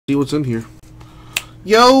See what's in here.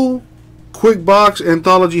 Yo, quick box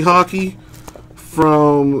Anthology hockey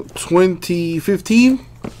from 2015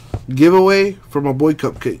 giveaway for my boy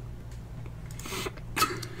Cupcake.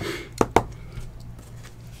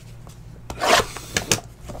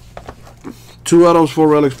 Two autos, 4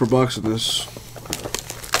 relics per box of this.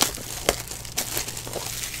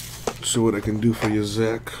 See what I can do for you,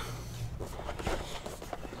 Zack.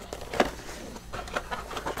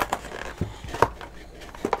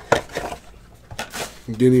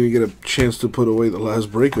 Didn't even get a chance to put away the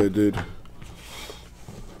last break I did.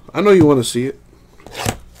 I know you want to see it.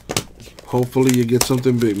 Hopefully you get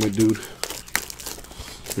something big, my dude.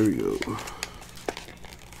 Here we go.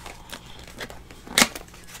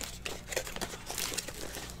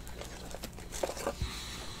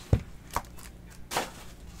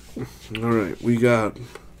 Alright, we got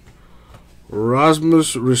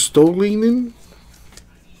Rasmus Ristolainen.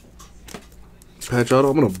 Patch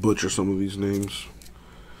auto. I'm going to butcher some of these names.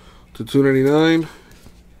 To 299.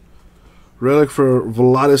 Relic for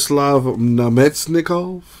Vladislav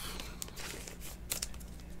Namestnikov.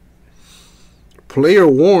 Player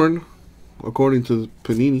worn, according to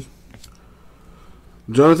Panini.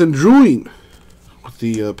 Jonathan Drouin with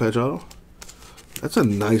the patch auto. That's a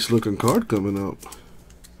nice looking card coming up.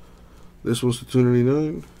 This one's to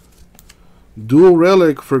 299. Dual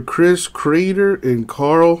relic for Chris Kreider and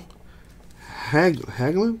Carl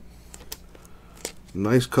Hagelin.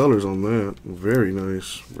 Nice colors on that. Very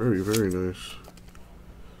nice. Very, very nice.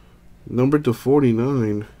 Number to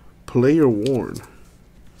 49. Player worn.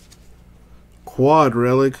 Quad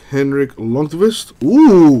relic. Henrik Lundqvist.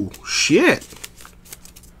 Ooh, shit.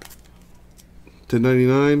 To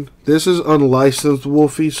 99. This is unlicensed,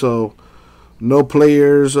 Wolfie, so no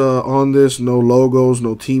players on this. No logos.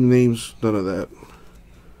 No team names. None of that.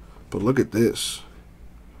 But look at this.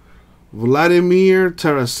 Vladimir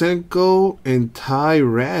Tarasenko and Ty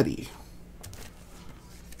Ratty.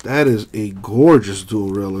 That is a gorgeous dual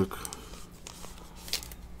relic.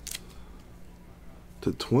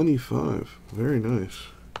 To 25. Very nice.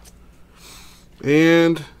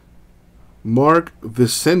 And Mark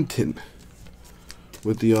Vicentin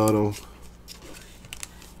with the auto.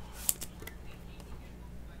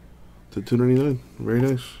 To 299. Very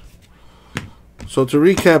nice. So to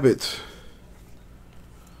recap it.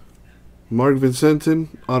 Mark Vicentin,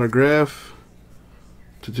 autograph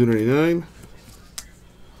to 299.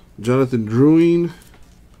 Jonathan Drouin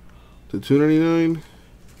to 299.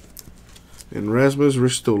 And Rasmus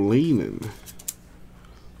Ristolainen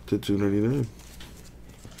to 299.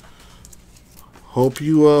 Hope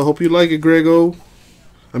you like it, Grego.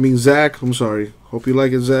 I mean Zach. I'm sorry. Hope you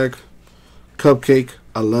like it, Zach. Cupcake.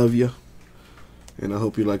 I love you, and I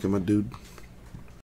hope you like it, my dude.